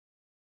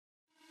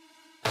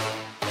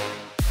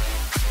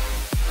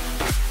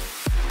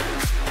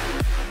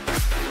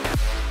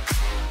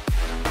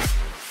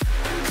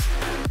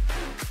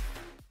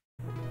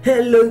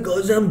Hello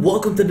guys and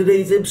welcome to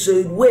today's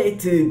episode where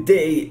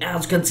today,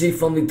 as you can see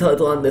from the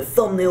title and the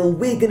thumbnail,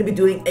 we're going to be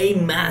doing a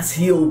mass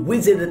heal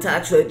wizard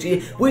attack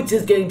strategy which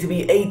is going to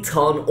be a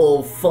ton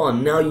of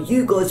fun. Now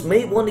you guys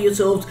may wonder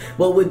yourselves,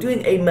 well, we're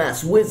doing a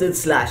mass wizard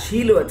slash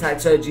healer attack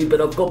strategy but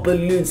I've got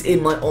balloons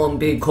in my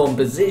army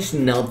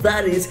composition. Now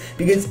that is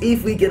because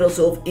if we get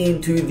ourselves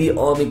into the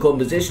army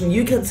composition,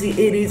 you can see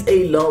it is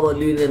a lava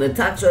balloon and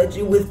attack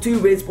strategy with 2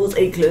 raid spells,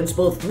 a clone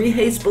spell, 3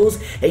 haste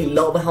spells, a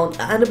lava hound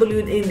and a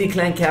balloon in the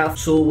clan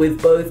castle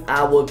with both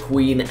our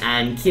queen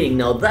and king.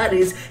 Now that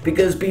is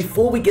because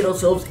before we get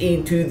ourselves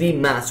into the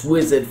mass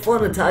wizard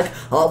fun attack,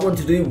 I want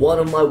to do one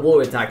of my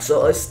war attacks.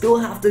 So I still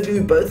have to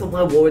do both of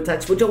my war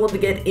attacks which I want to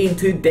get in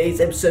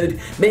today's episode.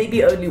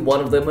 Maybe only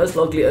one of them, most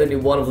likely only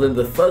one of them.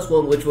 The first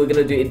one which we're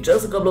going to do in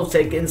just a couple of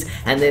seconds,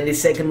 and then the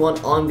second one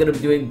I'm going to be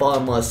doing by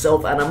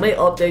myself, and I may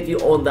update you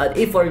on that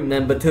if I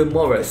remember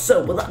tomorrow.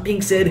 So with that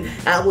being said,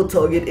 our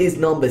target is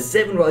number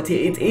 7 right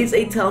here. It is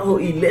a Town Hall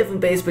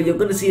 11 base, but you're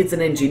going to see it's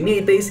an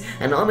engineer base,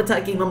 and I'm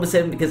attacking number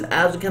 7 because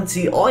as you can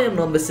see I am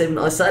number 7.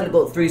 I sadly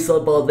got 3-star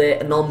bar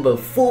there, number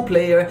 4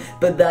 player,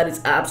 but that is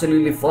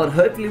absolutely fine.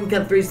 Hopefully we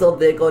can 3-star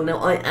their god. Now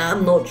I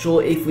am not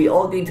sure if we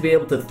are going to be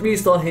able to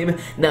 3-star him.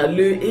 Now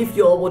Lou, if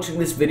you are watching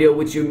this video,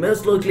 which you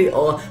most likely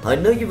are, I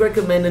know you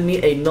recommended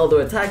me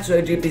another attack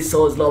strategy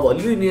besides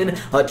Lava Union.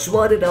 I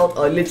tried it out,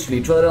 I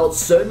literally tried it out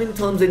so many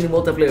times in the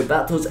multiplayer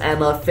battles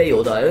and I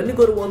failed. I only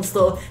got a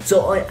 1-star,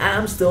 so I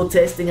am still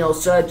testing out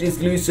strategies,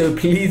 Lou, so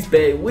please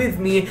bear with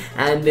me.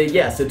 And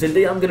yeah, so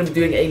today I'm going to be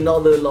doing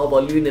another Lava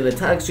Lunar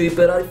attack streak,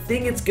 but I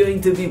think it's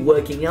going to be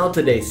working out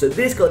today. So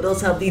this guy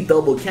does have the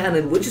double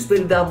cannon, which is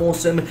pretty damn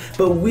awesome,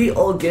 but we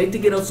are going to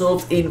get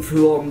ourselves in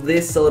from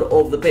this side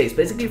of the base,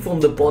 basically from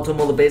the bottom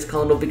of the base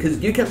kind of, because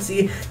you can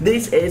see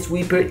this air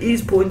sweeper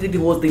is pointing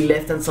towards the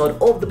left hand side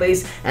of the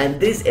base, and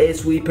this air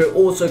sweeper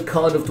also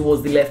kind of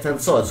towards the left hand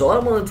side. So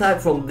I'm on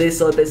attack from this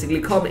side,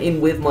 basically come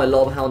in with my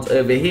lava hounds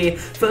over here.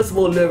 First of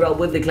all, lure out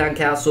with the clan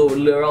castle,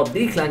 lure out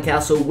the clan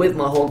castle with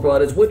my hog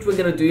riders, which we're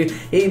going to do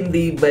in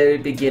the very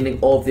beginning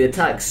of the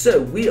attack.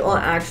 So we are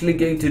actually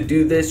going to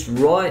do this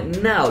right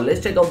now.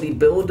 Let's check out the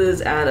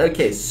builders, and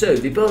okay, so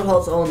the build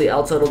huts are on the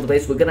outside of the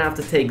base. We're gonna have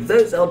to take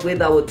those out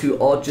with our 2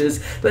 archers,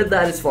 but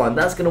that is fine,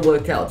 that's gonna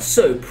work out.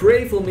 So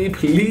pray for me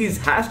please,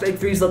 hashtag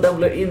 3-star down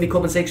below in the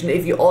comment section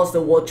if you are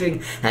still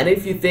watching, and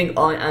if you think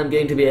I am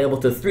going to be able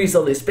to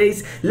 3-star this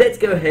base, let's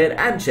go ahead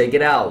and check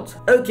it out.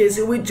 Okay,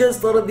 so we just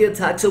started the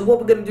attack, so what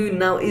we're gonna do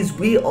now is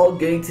we are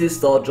going to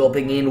start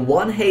dropping in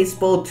 1 haste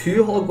spell,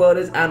 2 hog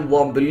riders and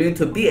 1 balloon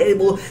to be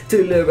able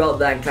to lure out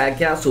that clan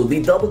castle.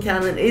 The double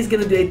cannon is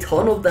going to do a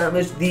ton of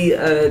damage.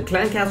 The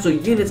clan castle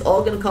units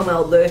are going to come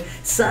out there.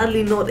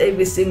 Sadly not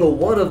every single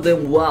one of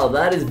them. Wow,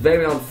 that is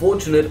very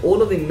unfortunate.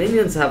 All of the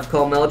minions have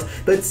come out,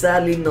 but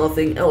sadly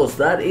nothing else.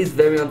 That is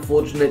very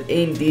unfortunate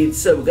indeed.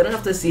 So we're going to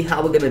have to see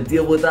how we're going to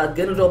deal with that.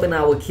 Going to drop in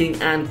our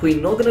king and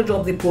queen. Not going to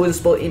drop the poison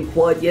spell in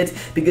quite yet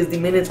because the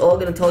minions are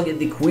going to target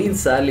the queen.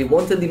 Sadly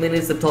wanted the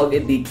minions to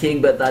target the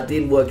king, but that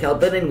didn't work out.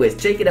 But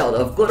anyways, check it out,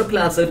 I've got a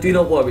plan, so do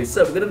not worry.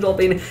 So we're going to drop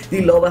in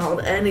the lava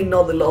hound and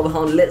another lava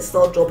hound. Let's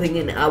start dropping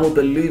in our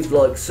balloons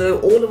like so.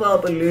 All of our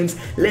balloons,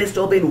 let's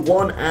drop in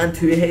 1 and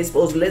 2 haste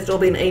spells. Let's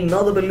drop in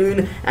another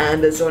balloon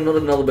and sorry, not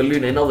another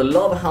balloon, another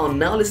lava hound.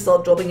 Now let's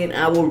start dropping in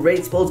our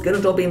raid spells. Gonna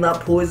drop in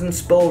that poison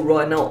spell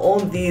right now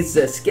on these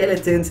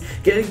skeletons.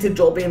 Going to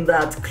drop in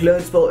that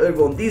clone spell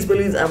over on these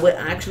balloons, and we're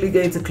actually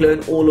going to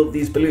clone all of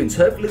these balloons.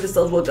 Hopefully this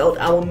does work out.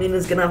 Our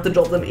minions gonna have to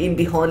drop them in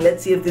behind.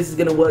 Let's see if this is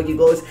gonna work, you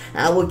guys.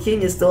 Our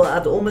king is still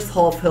at almost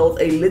half health,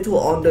 a little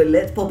under.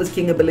 Let's pop his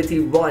king ability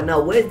right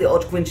now. Where's the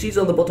arch queen? She's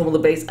on the bottom of the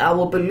base.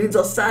 Our balloons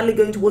are sadly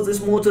going towards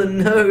this mortar.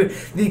 No,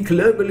 the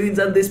clone balloons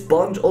and this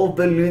bunch of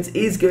balloons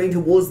is going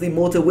towards the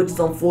mortar, which is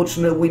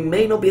unfortunate. We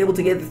may not be able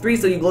to get the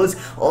 3-star, you guys.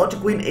 Arch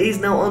queen is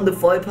now under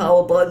 5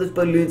 power by those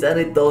balloons, and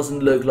it doesn't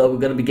look like we're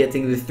going to be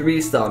getting the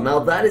 3-star. Now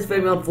that is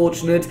very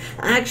unfortunate.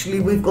 Actually,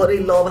 we've got a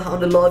lava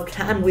hound alive.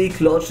 Can we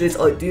clutch this?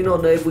 I do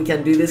not know if we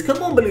can do this.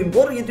 Come on, balloon,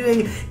 what are you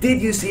doing?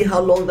 Did you see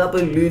how long that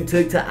balloon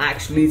took to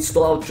actually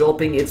start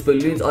dropping its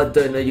balloons? I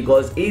don't know, you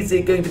guys. Is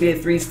it going to be a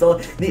 3-star?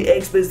 The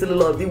expert is still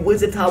alive. The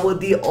wizard tower,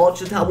 the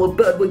archer tower,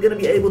 but we're going to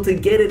be able to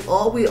get it.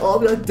 Are we? I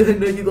don't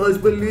know, you guys.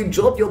 Balloon,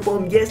 drop your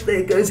bomb. Yes, there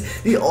it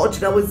goes. The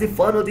archer tower is the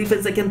final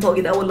defense that can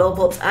target our lava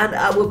pops and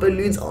our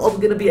balloons. Are we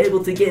going to be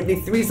able to get the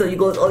 3-star, you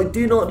guys? I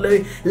do not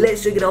know.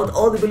 Let's check it out.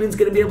 Are the balloons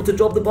going to be able to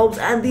drop the bombs?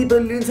 And the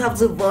balloons have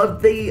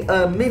survived.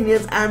 The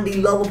minions and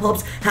the lava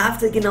pops have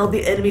taken out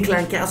the enemy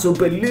clan castle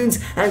balloons,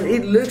 and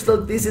it looks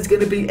like this is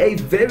going to be a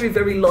very,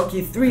 very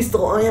lucky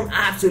 3-star. I am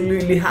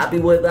absolutely happy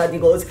with that, you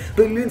guys.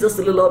 Balloons are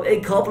still alive.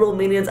 A couple of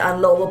minions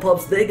and lava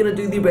pops, they're going to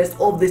do the rest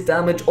of this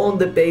damage on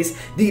the base.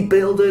 The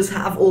builders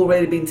have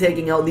already been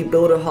taking out the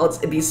builder huts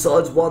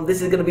besides one.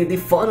 This is going to be the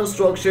final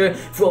structure.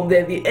 From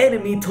there, the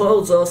enemy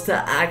tells us to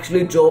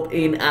actually drop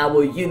in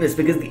our units,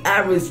 because the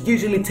arrows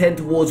usually tend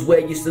towards where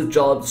you should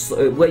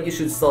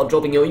start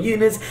dropping your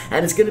units,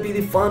 and it's going to be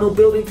the final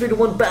building. 3 to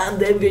 1, bam,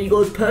 there we go, you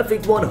guys.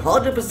 Perfect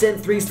 100%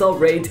 3-star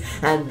rate,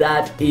 and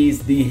that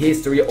is the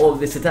history of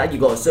this attack, you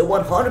guys. So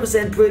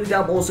 100% pretty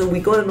damn awesome. awesome.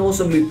 We got an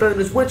awesome loot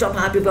bonus, which I'm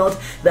happy about.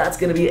 That's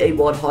going to be a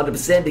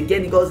 100%.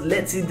 Again, you guys,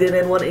 let's see, did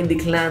anyone in the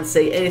clan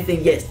say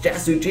anything? Yes,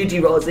 Jasu,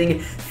 GG Rising,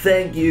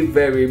 thank you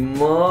very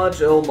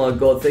much. Oh my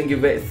god, thank you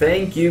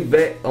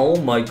very,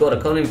 oh my god,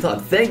 I can't even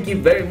talk. Thank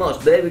you very much.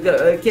 There we go.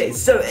 Okay,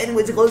 so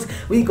anyways, guys,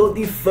 we got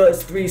the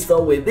first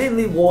 3-star within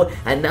the war,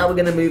 and now we're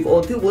going to move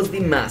on towards the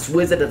mass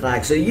wizard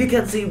attack. So you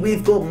can see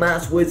we've got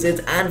mass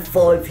wizards and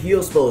 5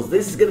 heal spells.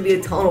 This is going to be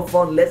a ton of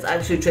fun. Let's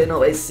actually train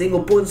up a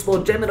single point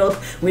spell, gem it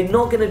up. We're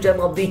not going to gem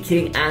up the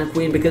king and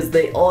queen because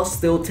they are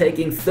still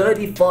taking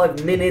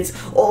 35 minutes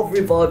of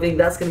reviving.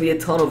 That's going to be a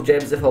ton of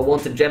gems if I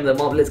want to gem them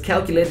up. Let's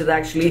calculate it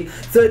actually.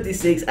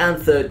 36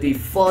 and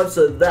 35,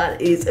 so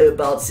that is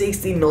about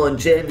 69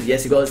 gems.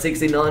 Yes, you guys,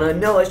 69. I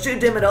know I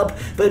should gem it up,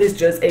 but it's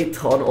just a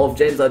ton of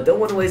gems. I don't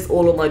want to waste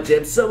all of my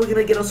gems, so we're going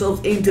to get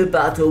ourselves into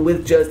battle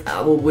with just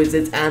our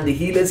wizards and the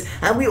healers,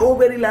 and we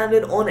already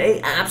landed on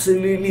a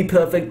absolutely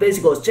perfect base,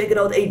 you guys. Check it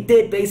out, a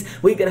dead base.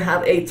 We're going to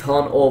have a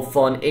ton of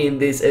fun in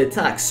this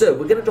attack. So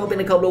we're going to drop in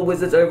a couple of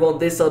wizards over on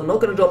this side.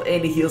 Not going to drop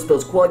any heal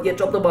spells quite yet.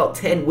 Dropped about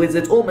 10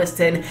 wizards, almost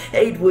 10.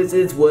 8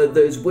 wizards were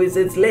those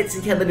wizards. Let's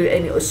see, can they do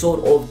any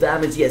sort of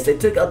damage? Yes, they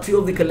took out 2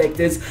 of the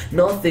collectors,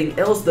 nothing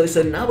else though.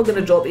 So now we're going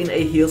to drop in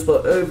a heal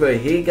spell over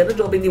here. Going to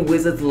drop in the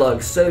wizard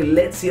lug. So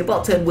let's see,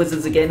 about 10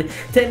 wizards again.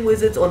 10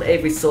 wizards on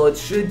every side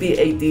should be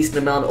a decent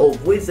amount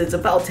of wizards,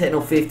 about 10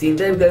 or 15.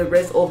 There we go,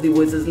 rest of the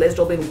wizards. Let's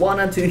drop in 1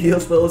 and 2 heal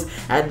spells,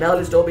 and now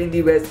let's drop in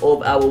the rest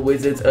of our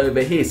wizards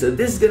over here. So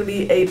this is going to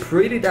be a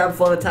pretty damn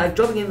fun attack,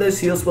 dropping in those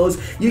heal spells.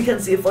 You can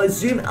see if I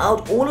zoom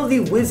out, all of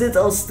the wizards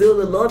are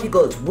still alive, you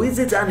guys.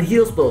 Wizards and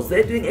heal spells,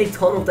 they're doing a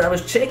ton of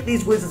damage. Check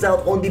these wizards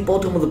out on the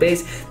bottom of the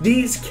base.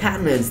 These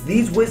cannons,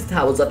 these wizard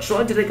towers are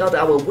trying to take out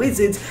our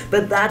wizards,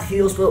 but that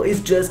heal spell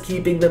is just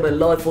keeping them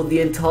alive for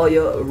the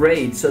entire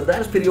raid. So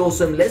that is pretty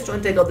awesome. Let's try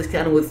and take out this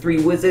cannon with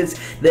 3 wizards.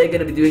 They're going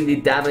to be doing the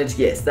damage.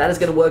 Yes, that is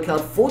going to work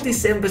out.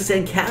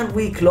 47%. Can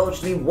we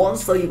clutch the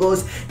 1-star, you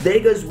guys? There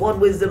goes 1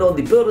 wizard on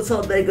the builder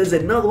side. There goes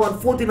another one,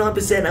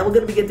 49%, and we're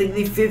going to be getting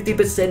the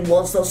 50%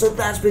 1-star. So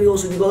that's pretty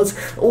awesome, you guys.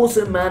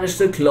 Also managed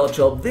to clutch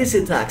up this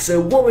attack. So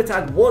war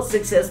attack was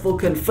successful,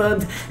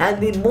 confirmed,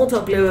 and the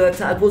multiplayer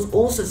attack was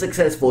also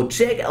successful.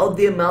 Check out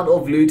the amount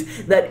of loot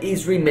that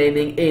is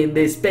remaining in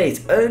this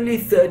base. Only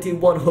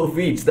 31 of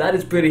each. That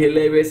is pretty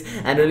hilarious,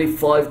 and only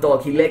 5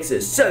 Dark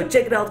Elixirs. So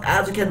check it out.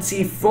 As you can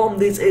see from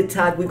this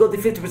attack, we got the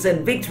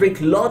 50% victory,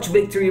 clutch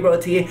victory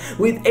right here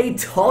with a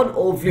ton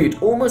of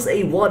loot. Almost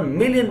a 1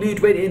 million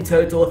loot rate in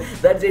total.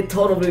 That is a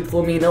ton of loot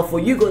for me. Now for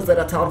you guys that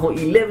are Town Hall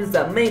 11s,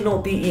 that may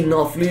not be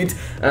enough loot.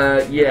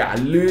 Yeah,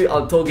 loot,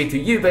 I'm talking to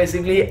you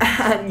basically,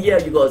 and yeah,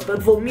 you guys,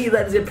 but for me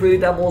that is a pretty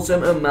damn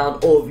awesome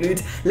amount of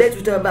loot. Let's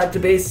return back to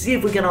base, see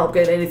if we can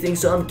upgrade anything.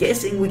 So I'm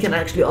guessing we can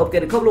actually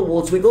upgrade a couple of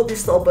walls. We got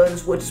this star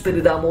bonus, which is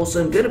pretty damn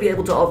awesome. Gonna be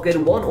able to upgrade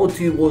 1 or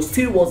 2 walls,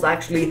 2 walls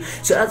actually.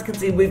 So as you can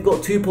see, we've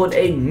got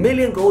 2.8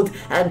 million gold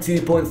and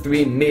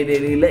 2.3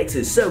 million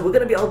elixirs. So we're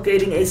gonna be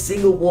upgrading a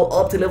single wall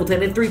up to level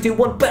 10 in 3, 2,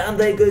 1, bam,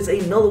 there goes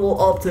another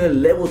wall up to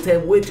level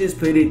 10, which is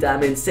pretty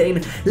damn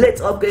insane.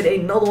 Let's upgrade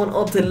another one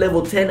up to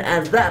level 10,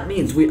 and that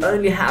means we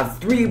only have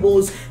 3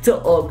 walls to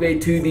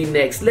upgrade to the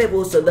next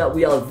level, so that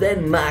we are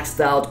then maxed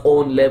out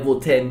on level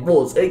 10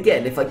 walls.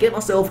 Again, if I get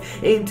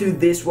myself into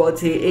this right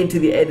here, into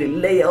the edit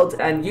layout,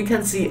 and you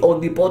can see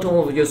on the bottom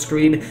of your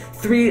screen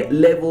 3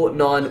 level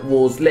 9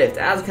 walls left.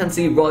 As you can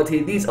see right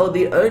here, these are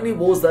the only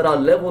walls that are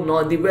level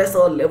 9. The rest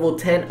are level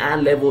 10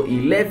 and level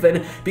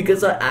 11,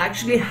 because I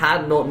actually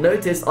had not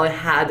noticed I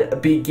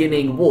had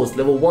beginning walls,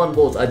 level 1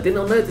 walls. I did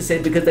not notice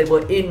it because they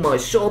were in my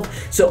shop,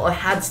 so I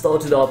had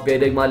started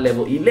upgrading my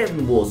level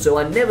 11 walls. So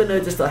I never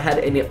noticed I had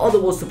any other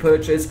walls to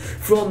purchase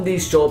from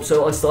these shops,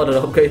 so I started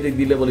upgrading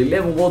the level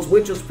 11 walls,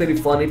 which was pretty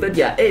funny. But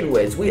yeah,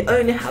 anyways, we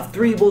only have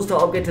 3 walls to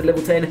upgrade to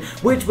level 10,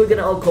 which we're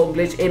gonna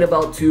accomplish in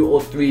about 2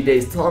 or 3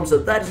 days time, so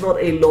that is not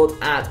a lot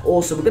at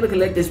all. So we're gonna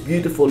collect this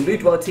beautiful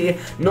loot right here,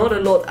 not a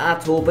lot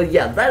at all, but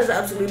yeah, that is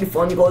absolutely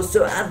fun, you guys.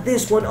 So at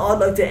this point, I'd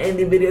like to end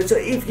the video. So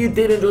if you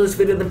did enjoy this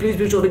video, then please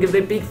be sure to give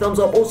it a big thumbs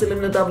up. Also let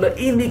me know down below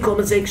in the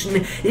comment section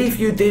if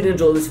you did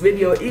enjoy this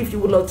video, if you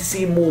would like to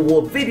see more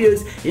war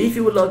videos, if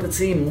you would like to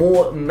see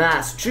more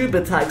mass troop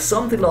attacks,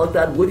 something like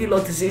that. Would you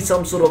like to see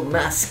some sort of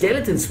mass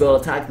skeleton spell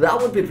attack?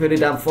 That would be pretty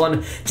damn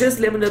fun. Just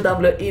let me know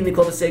down below in the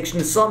comment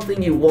section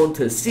something you want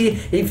to see.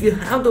 If you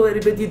haven't already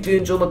but you do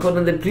enjoy my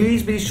content, then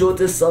please be sure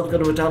to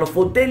subscribe to my channel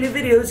for daily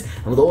videos.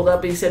 And with all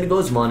that being said,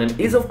 guys, my name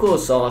is of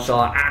course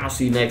Asascha, and I'll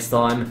see you next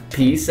time.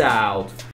 Peace out.